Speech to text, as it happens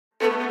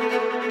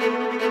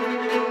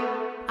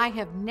I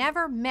have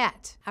never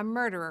met a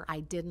murderer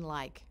I didn't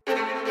like.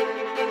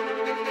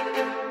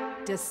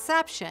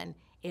 Deception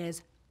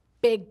is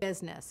big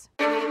business.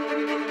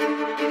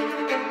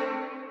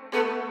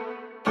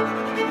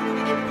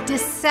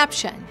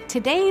 Deception.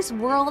 Today's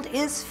world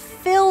is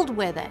filled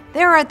with it.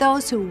 There are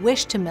those who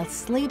wish to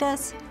mislead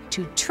us,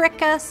 to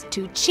trick us,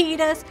 to cheat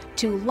us,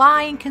 to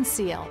lie and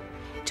conceal,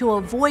 to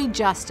avoid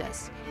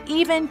justice,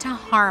 even to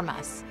harm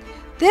us.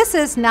 This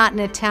is not an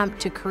attempt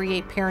to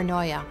create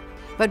paranoia,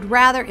 but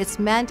rather it's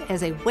meant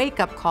as a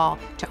wake-up call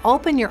to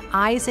open your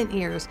eyes and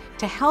ears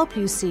to help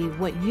you see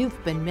what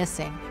you've been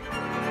missing.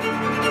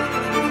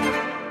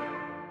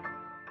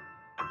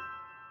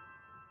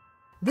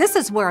 This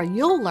is where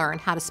you'll learn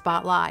how to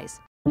spot lies.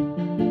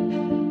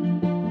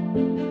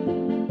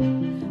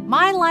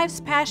 My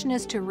life's passion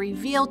is to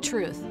reveal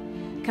truth,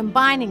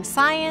 combining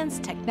science,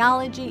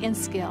 technology, and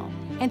skill,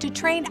 and to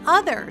train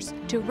others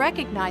to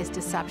recognize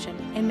deception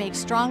and make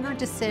stronger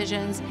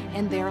decisions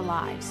in their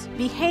lives.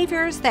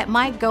 Behaviors that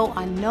might go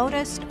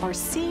unnoticed or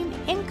seem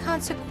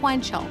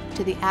inconsequential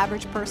to the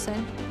average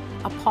person,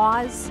 a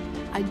pause,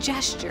 a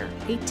gesture,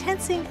 a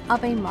tensing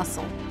of a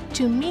muscle,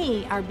 to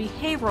me are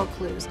behavioral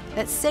clues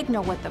that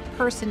signal what the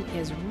person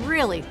is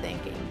really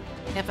thinking.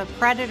 If a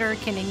predator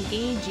can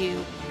engage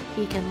you,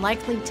 he can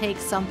likely take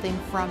something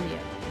from you.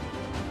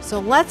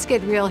 So let's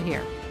get real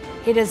here.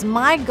 It is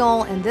my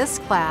goal in this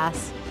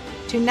class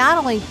to not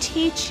only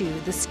teach you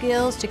the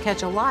skills to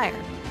catch a liar,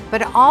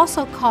 but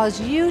also cause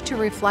you to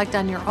reflect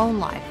on your own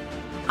life.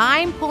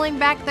 I'm pulling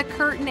back the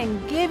curtain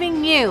and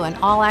giving you an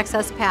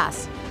all-access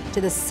pass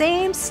to the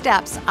same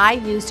steps I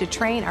use to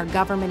train our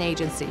government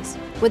agencies.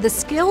 With the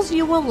skills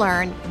you will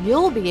learn,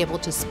 you'll be able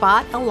to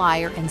spot a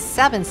liar in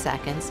 7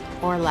 seconds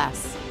or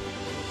less.